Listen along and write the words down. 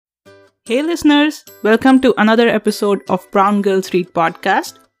Hey listeners, welcome to another episode of Brown Girls Read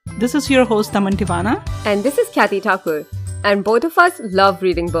Podcast. This is your host Taman Tivana. And this is Kathy Thakur. And both of us love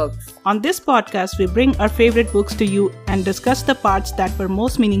reading books. On this podcast, we bring our favorite books to you and discuss the parts that were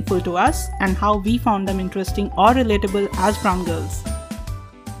most meaningful to us and how we found them interesting or relatable as brown girls.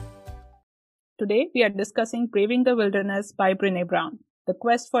 Today, we are discussing Braving the Wilderness by Brené Brown, The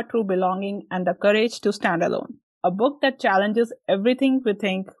Quest for True Belonging and the Courage to Stand Alone. A book that challenges everything we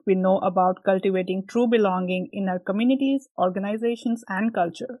think we know about cultivating true belonging in our communities, organizations, and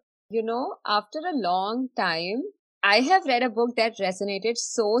culture. You know, after a long time, I have read a book that resonated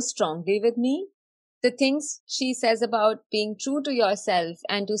so strongly with me. The things she says about being true to yourself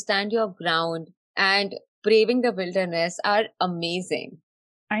and to stand your ground and braving the wilderness are amazing.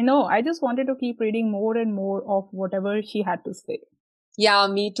 I know, I just wanted to keep reading more and more of whatever she had to say. Yeah,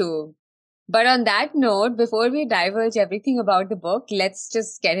 me too. But on that note, before we divulge everything about the book, let's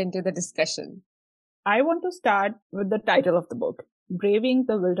just get into the discussion. I want to start with the title of the book, Braving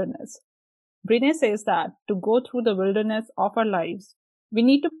the Wilderness. Brené says that to go through the wilderness of our lives, we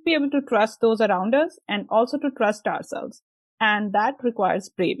need to be able to trust those around us and also to trust ourselves. And that requires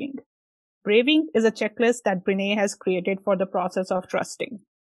braving. Braving is a checklist that Brené has created for the process of trusting.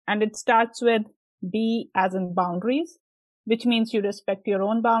 And it starts with B as in boundaries, which means you respect your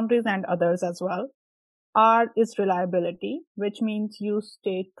own boundaries and others as well. R is reliability, which means you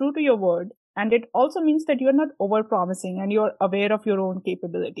stay true to your word. And it also means that you're not over-promising and you're aware of your own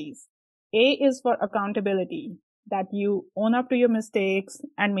capabilities. A is for accountability, that you own up to your mistakes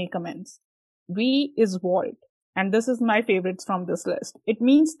and make amends. V is vault, and this is my favorites from this list. It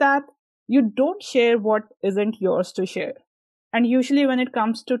means that you don't share what isn't yours to share. And usually when it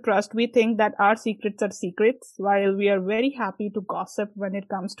comes to trust, we think that our secrets are secrets, while we are very happy to gossip when it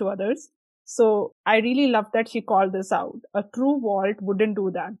comes to others. So I really love that she called this out. A true vault wouldn't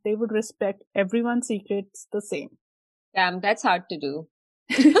do that. They would respect everyone's secrets the same. Damn, that's hard to do.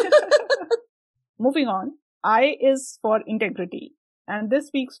 Moving on, I is for integrity. And this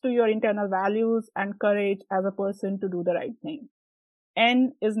speaks to your internal values and courage as a person to do the right thing.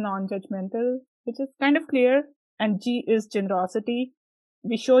 N is non-judgmental, which is kind of clear. And G is generosity.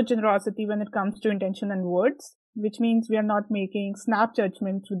 We show generosity when it comes to intention and words, which means we are not making snap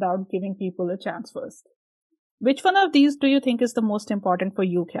judgments without giving people a chance first. Which one of these do you think is the most important for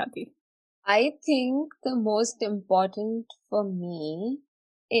you, Kathy? I think the most important for me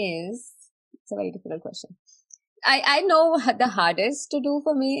is, it's a very difficult question. I know the hardest to do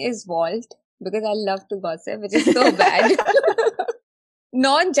for me is vault because I love to gossip, which is so bad.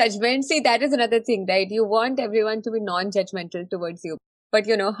 Non-judgment. See, that is another thing, right? You want everyone to be non-judgmental towards you. But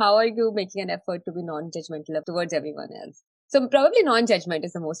how are you making an effort to be non-judgmental towards everyone else? So probably non-judgment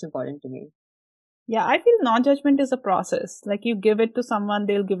is the most important to me. Yeah, I feel non-judgment is a process. Like you give it to someone,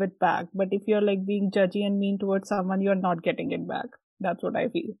 they'll give it back. But if you're like being judgy and mean towards someone, you're not getting it back. That's what I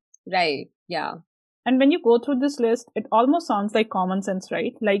feel. Right. Yeah. And when you go through this list, it almost sounds like common sense,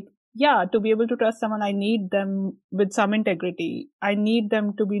 right? Like, yeah, to be able to trust someone, I need them with some integrity. I need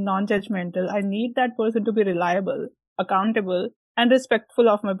them to be non-judgmental. I need that person to be reliable, accountable, and respectful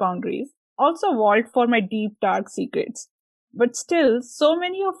of my boundaries. Also vault for my deep, dark secrets. But still, so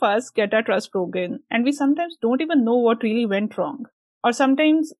many of us get our trust broken, and we sometimes don't even know what really went wrong. Or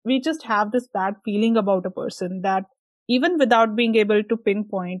sometimes we just have this bad feeling about a person that even without being able to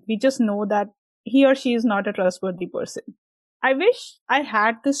pinpoint, we just know that he or she is not a trustworthy person. I wish I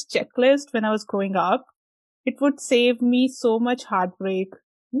had this checklist when I was growing up. It would save me so much heartbreak.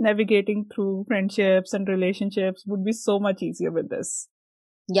 Navigating through friendships and relationships would be so much easier with this.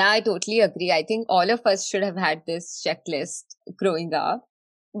 Yeah, I totally agree. I think all of us should have had this checklist growing up.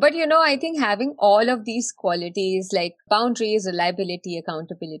 But I think having all of these qualities like boundaries, reliability,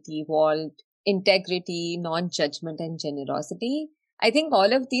 accountability, vault, integrity, non-judgment, and generosity, I think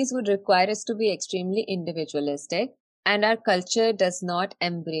all of these would require us to be extremely individualistic. And our culture does not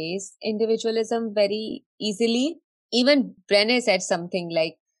embrace individualism very easily. Even Brené said something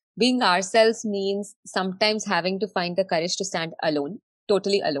like, being ourselves means sometimes having to find the courage to stand alone,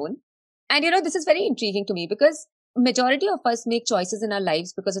 totally alone. And this is very intriguing to me because majority of us make choices in our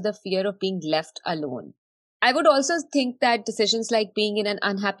lives because of the fear of being left alone. I would also think that decisions like being in an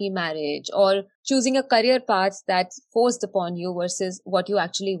unhappy marriage or choosing a career path that's forced upon you versus what you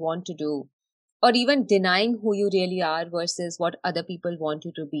actually want to do, or even denying who you really are versus what other people want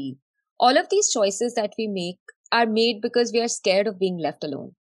you to be. All of these choices that we make are made because we are scared of being left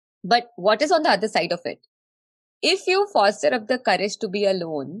alone. But what is on the other side of it? If you foster up the courage to be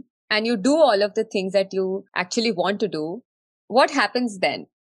alone and you do all of the things that you actually want to do, what happens then?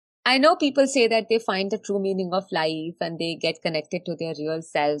 I know people say that they find the true meaning of life and they get connected to their real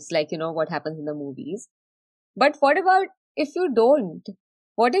selves, like, what happens in the movies. But what about if you don't?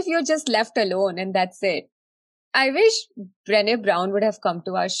 What if you're just left alone and that's it? I wish Brené Brown would have come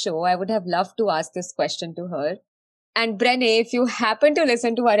to our show. I would have loved to ask this question to her. And Brené, if you happen to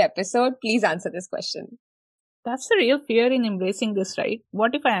listen to our episode, please answer this question. That's the real fear in embracing this, right?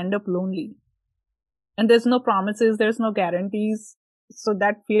 What if I end up lonely? And there's no promises, there's no guarantees. So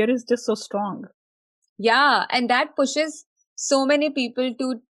that fear is just so strong. Yeah, and that pushes so many people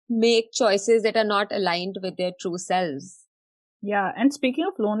to make choices that are not aligned with their true selves. Yeah, and speaking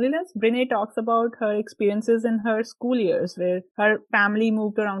of loneliness, Brené talks about her experiences in her school years where her family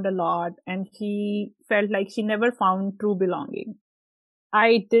moved around a lot and she felt like she never found true belonging.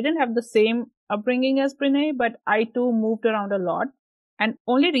 I didn't have the same upbringing as Brené, but I too moved around a lot. And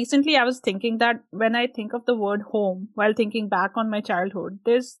only recently I was thinking that when I think of the word home while thinking back on my childhood,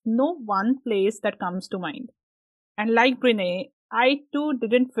 there's no one place that comes to mind. And like Brené, I too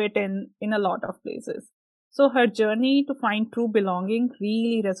didn't fit in a lot of places. So her journey to find true belonging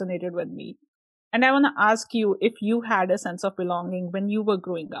really resonated with me. And I want to ask you if you had a sense of belonging when you were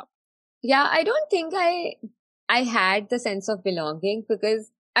growing up. Yeah, I don't think I had the sense of belonging because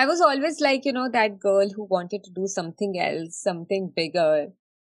I was always like, that girl who wanted to do something else, something bigger.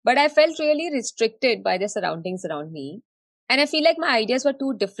 But I felt really restricted by the surroundings around me. And I feel like my ideas were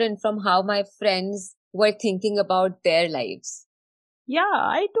too different from how my friends were thinking about their lives. Yeah,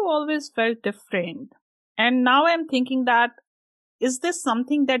 I too always felt different. And now I'm thinking that, is this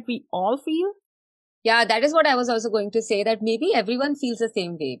something that we all feel? Yeah, that is what I was also going to say, that maybe everyone feels the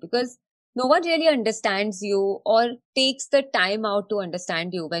same way because no one really understands you or takes the time out to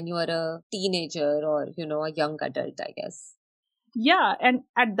understand you when you are a teenager or, a young adult, I guess. Yeah, and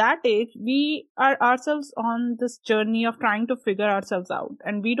at that age, we are ourselves on this journey of trying to figure ourselves out.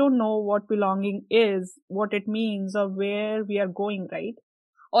 And we don't know what belonging is, what it means, or where we are going, right?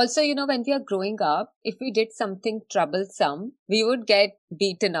 Also, when we are growing up, if we did something troublesome, we would get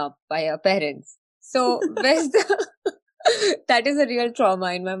beaten up by our parents. So, where's the. That is a real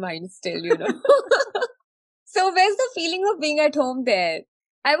trauma in my mind still. So, where's the feeling of being at home there?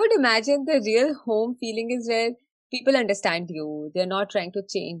 I would imagine the real home feeling is where people understand you, they're not trying to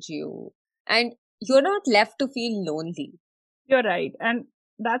change you, and you're not left to feel lonely. You're right. And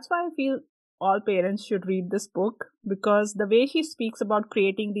that's why I feel all parents should read this book because the way she speaks about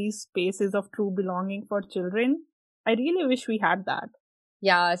creating these spaces of true belonging for children, I really wish we had that.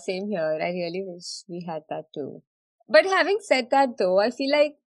 Yeah, same here. I really wish we had that too. But having said that though, I feel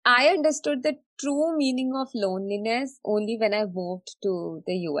like I understood the true meaning of loneliness only when I moved to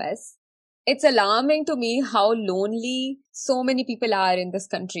the US. It's alarming to me how lonely so many people are in this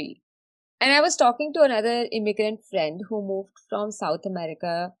country. And I was talking to another immigrant friend who moved from South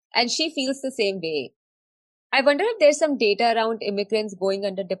America, and she feels the same way. I wonder if there's some data around immigrants going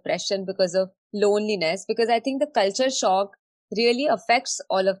under depression because of loneliness, because I think the culture shock really affects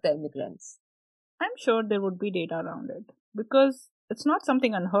all of the immigrants. I'm sure there would be data around it because it's not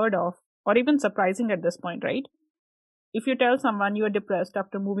something unheard of or even surprising at this point, right? If you tell someone you are depressed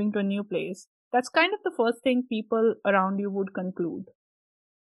after moving to a new place, that's kind of the first thing people around you would conclude.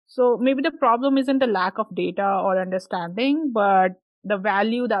 So maybe the problem isn't the lack of data or understanding, but the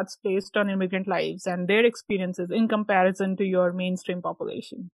value that's placed on immigrant lives and their experiences in comparison to your mainstream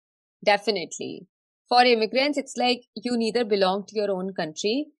population. Definitely. For immigrants, it's like you neither belong to your own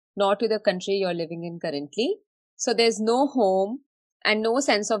country nor to the country you're living in currently. So there's no home and no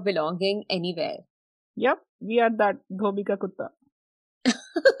sense of belonging anywhere. Yep, we are that dhobi ka kutta.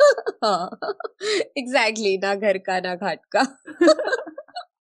 Exactly. Na ghar ka, na ghat ka.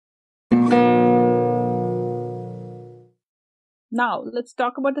 Now, let's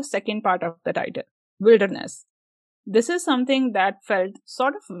talk about the second part of the title, wilderness. This is something that felt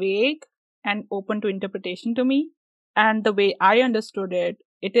sort of vague and open to interpretation to me. And the way I understood it,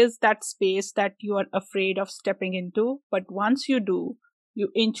 it is that space that you are afraid of stepping into, but once you do, you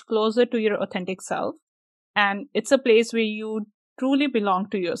inch closer to your authentic self. And it's a place where you truly belong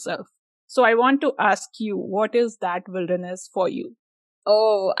to yourself. So I want to ask you, what is that wilderness for you?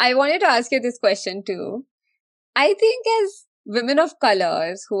 Oh, I wanted to ask you this question too. I think as women of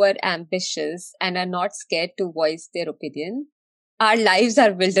colors who are ambitious and are not scared to voice their opinion, our lives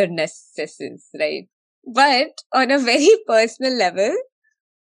are wildernesses, right? But on a very personal level,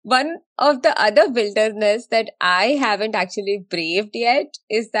 one of the other wilderness that I haven't actually braved yet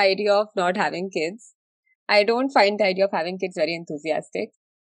is the idea of not having kids. I don't find the idea of having kids very enthusiastic.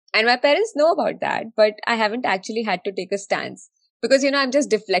 And my parents know about that, but I haven't actually had to take a stance because, I'm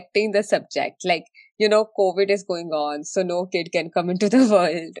just deflecting the subject. Like, COVID is going on, so no kid can come into the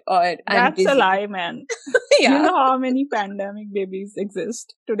world, or I'm That's a busy. lie, man. Yeah. You know how many pandemic babies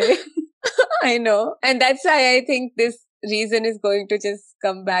exist today? I know. And that's why I think this reason is going to just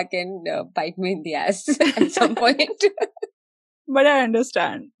come back and bite me in the ass at some point. But I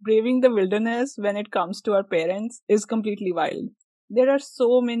understand. Braving the wilderness when it comes to our parents is completely wild. There are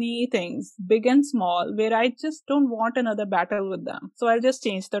so many things, big and small, where I just don't want another battle with them. So I'll just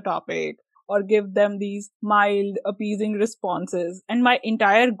change the topic or give them these mild, appeasing responses. And my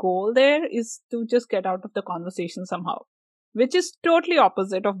entire goal there is to just get out of the conversation somehow, which is totally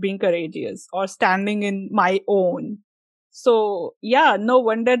opposite of being courageous or standing in my own. So yeah, no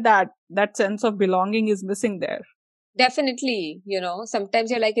wonder that sense of belonging is missing there. Definitely, sometimes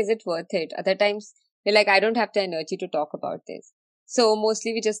you're like, is it worth it? Other times you're like, I don't have the energy to talk about this. So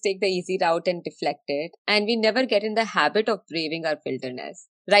mostly we just take the easy route and deflect it. And we never get in the habit of braving our wilderness.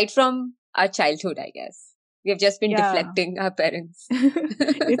 Right from our childhood, I guess. We have just been deflecting our parents.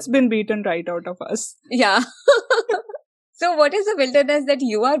 It's been beaten right out of us. Yeah. So what is the wilderness that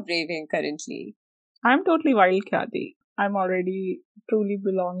you are braving currently? I'm totally wild, Khyati. I'm already truly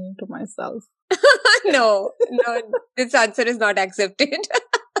belonging to myself. No, this answer is not accepted.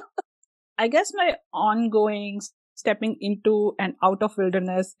 I guess my ongoing stepping into and out of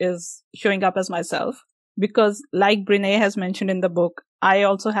wilderness is showing up as myself. Because like Brene has mentioned in the book, I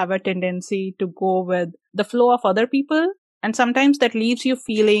also have a tendency to go with the flow of other people. And sometimes that leaves you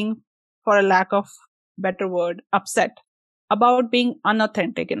feeling, for a lack of better word, upset about being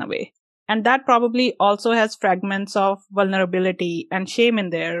unauthentic in a way. And that probably also has fragments of vulnerability and shame in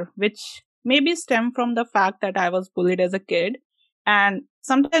there, which maybe stem from the fact that I was bullied as a kid. And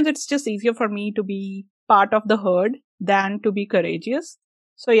sometimes it's just easier for me to be part of the herd than to be courageous.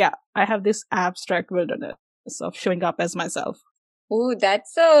 So yeah, I have this abstract wilderness of showing up as myself. Oh,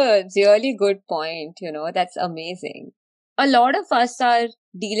 that's a really good point. That's amazing. A lot of us are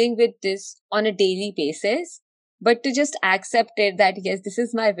dealing with this on a daily basis, but to just accept it that, yes, this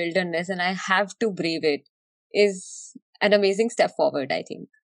is my wilderness and I have to brave it is an amazing step forward, I think.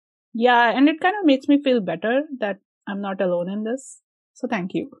 Yeah, and it kind of makes me feel better that I'm not alone in this. So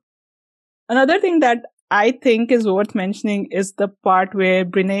thank you. Another thing that I think is worth mentioning is the part where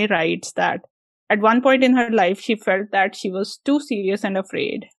Brene writes that at one point in her life, she felt that she was too serious and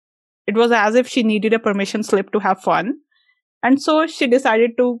afraid. It was as if she needed a permission slip to have fun. And so she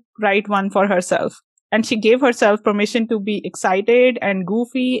decided to write one for herself. And she gave herself permission to be excited and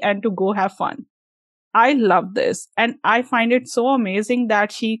goofy and to go have fun. I love this. And I find it so amazing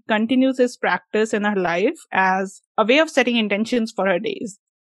that she continues this practice in her life as a way of setting intentions for her days.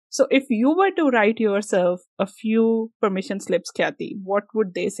 So if you were to write yourself a few permission slips, Khyati, what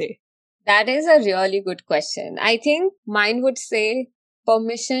would they say? That is a really good question. I think mine would say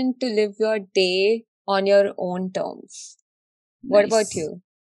permission to live your day on your own terms. Nice. What about you?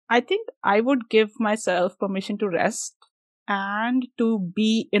 I think I would give myself permission to rest and to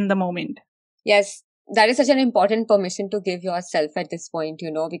be in the moment. Yes, that is such an important permission to give yourself at this point,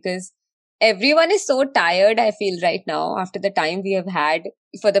 because everyone is so tired, I feel right now, after the time we have had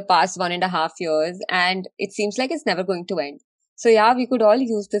for the past 1.5 years, and it seems like it's never going to end. So yeah, we could all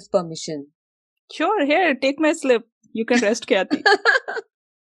use this permission. Sure, here, take my slip. You can rest, Khyati.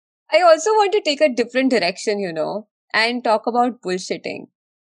 I also want to take a different direction, and talk about bullshitting.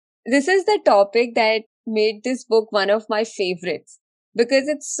 This is the topic that made this book one of my favorites because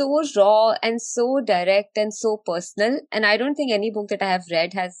it's so raw and so direct and so personal. And I don't think any book that I have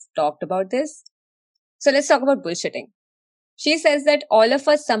read has talked about this. So let's talk about bullshitting. She says that all of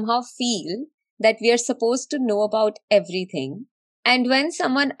us somehow feel that we are supposed to know about everything. And when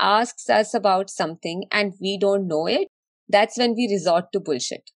someone asks us about something and we don't know it, that's when we resort to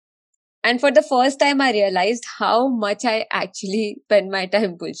bullshit. And for the first time, I realized how much I actually spend my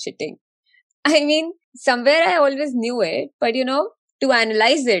time bullshitting. I mean, somewhere I always knew it, but to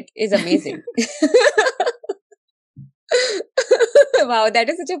analyze it is amazing. Wow, that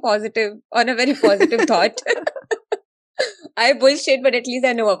is such a very positive thought. I bullshit, but at least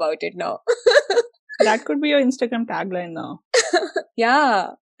I know about it now. That could be your Instagram tagline now. Yeah.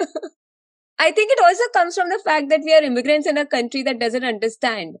 I think it also comes from the fact that we are immigrants in a country that doesn't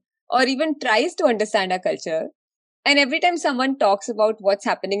understand or even tries to understand our culture. And every time someone talks about what's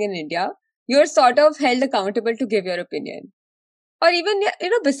happening in India, you're sort of held accountable to give your opinion. Or even,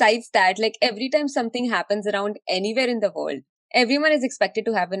 besides that, like every time something happens around anywhere in the world, everyone is expected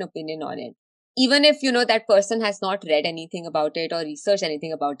to have an opinion on it. Even if, that person has not read anything about it or researched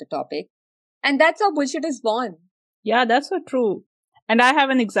anything about the topic. And that's how bullshit is born. Yeah, that's so true. And I have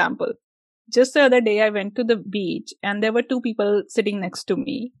an example. Just the other day, I went to the beach and there were two people sitting next to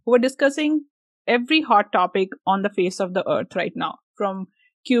me who were discussing every hot topic on the face of the earth right now, from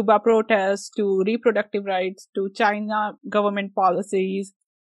Cuba protests to reproductive rights to China government policies.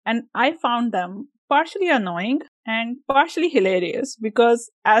 And I found them partially annoying and partially hilarious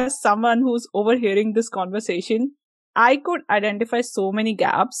because, as someone who's overhearing this conversation, I could identify so many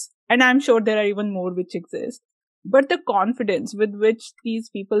gaps, and I'm sure there are even more which exist. But the confidence with which these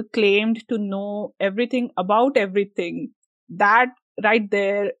people claimed to know everything about everything, that right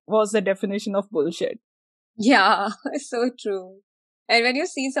there was the definition of bullshit. Yeah, so true. And when you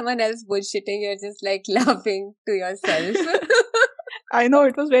see someone else bullshitting, you're just like laughing to yourself. I know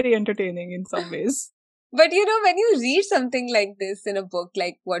it was very entertaining in some ways. But you know, when you read something like this in a book,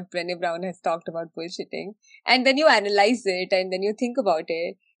 like what Brené Brown has talked about bullshitting, and then you analyze it and then you think about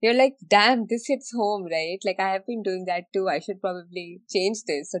it, you're like, damn, this hits home, right? Like, I have been doing that too. I should probably change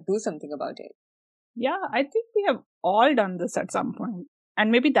this or do something about it. Yeah, I think we have all done this at some point.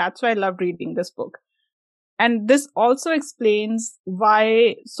 And maybe that's why I love reading this book. And this also explains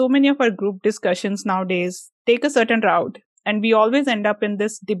why so many of our group discussions nowadays take a certain route. And we always end up in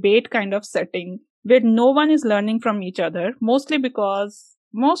this debate kind of setting where no one is learning from each other, mostly because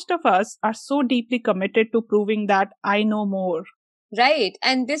most of us are so deeply committed to proving that I know more. Right.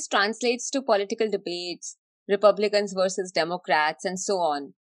 And this translates to political debates, Republicans versus Democrats, and so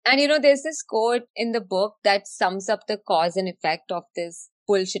on. And you know, there's this quote in the book that sums up the cause and effect of this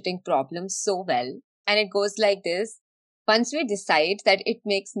bullshitting problem so well. And it goes like this. Once we decide that it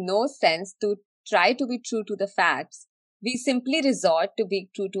makes no sense to try to be true to the facts, we simply resort to being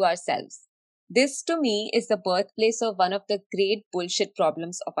true to ourselves. This, to me, is the birthplace of one of the great bullshit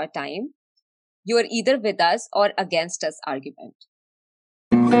problems of our time. You are either with us or against us argument.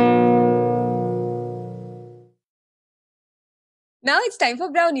 Now it's time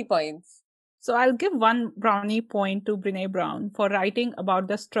for brownie points. So I'll give one brownie point to Brené Brown for writing about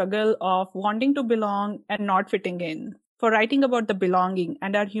the struggle of wanting to belong and not fitting in, for writing about the belonging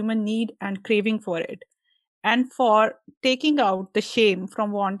and our human need and craving for it, and for taking out the shame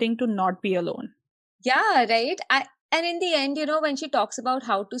from wanting to not be alone. Yeah, right. And in the end, you know, when she talks about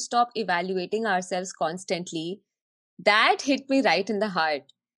how to stop evaluating ourselves constantly, that hit me right in the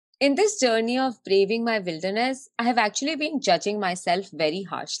heart. In this journey of braving my wilderness, I have actually been judging myself very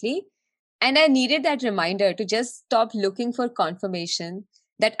harshly. And I needed that reminder to just stop looking for confirmation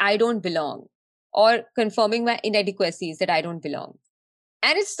that I don't belong or confirming my inadequacies that I don't belong.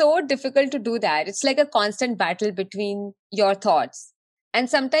 And it's so difficult to do that. It's like a constant battle between your thoughts. And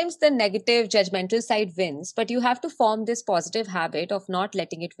sometimes the negative, judgmental side wins, but you have to form this positive habit of not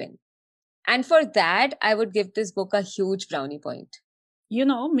letting it win. And for that, I would give this book a huge brownie point. You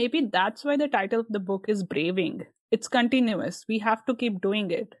know, maybe that's why the title of the book is Braving. It's continuous. We have to keep doing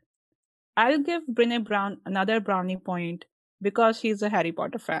it. I'll give Brené Brown another brownie point because she's a Harry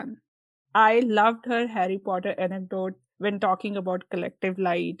Potter fan. I loved her Harry Potter anecdote when talking about collective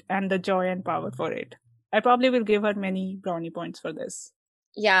light and the joy and power for it. I probably will give her many brownie points for this.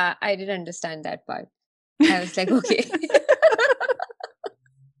 Yeah, I did understand that part. I was like, okay.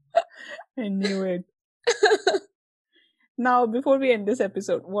 I knew it. Now, before we end this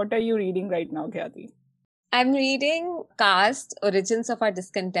episode, what are you reading right now, Khyati? I'm reading Caste, Origins of Our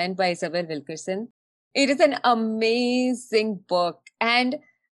Discontent by Isabel Wilkerson. It is an amazing book and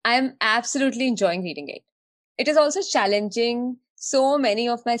I'm absolutely enjoying reading it. It is also challenging so many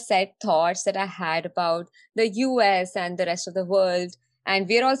of my set thoughts that I had about the US and the rest of the world. And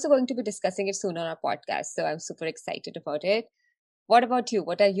we're also going to be discussing it soon on our podcast. So I'm super excited about it. What about you?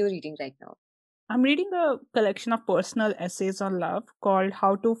 What are you reading right now? I'm reading a collection of personal essays on love called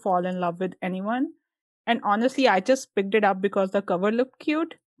How to Fall in Love with Anyone. And honestly, I just picked it up because the cover looked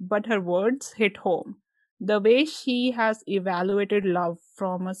cute, but her words hit home. The way she has evaluated love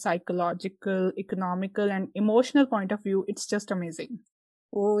from a psychological, economical, and emotional point of view, it's just amazing.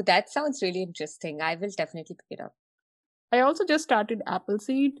 Oh, that sounds really interesting. I will definitely pick it up. I also just started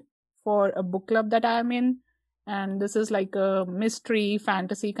Appleseed for a book club that I'm in. And this is like a mystery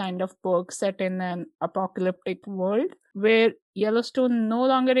fantasy kind of book set in an apocalyptic world where Yellowstone no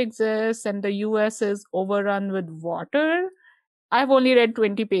longer exists and the US is overrun with water. I've only read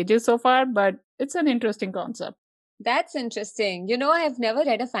 20 pages so far, but it's an interesting concept. That's interesting. You know, I have never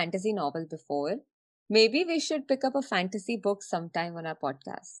read a fantasy novel before. Maybe we should pick up a fantasy book sometime on our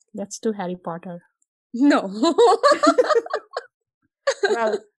podcast. Let's do Harry Potter. No.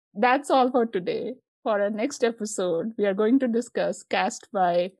 Well, that's all for today. For our next episode, we are going to discuss Caste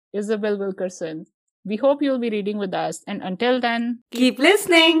by Isabel Wilkerson. We hope you'll be reading with us. And until then, keep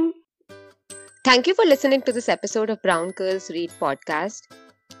listening. Thank you for listening to this episode of Brown Girls Read podcast.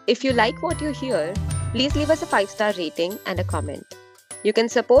 If you like what you hear, please leave us a 5-star rating and a comment. You can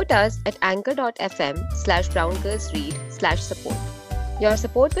support us at anchor.fm/brownGirlsRead/support. Your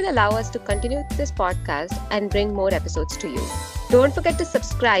support will allow us to continue this podcast and bring more episodes to you. Don't forget to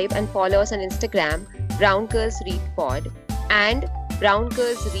subscribe and follow us on Instagram, Brown Girls Read Pod, and Brown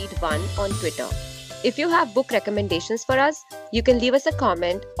Girls Read 1 on Twitter. If you have book recommendations for us, you can leave us a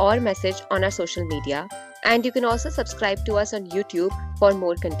comment or message on our social media, and you can also subscribe to us on YouTube for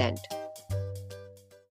more content.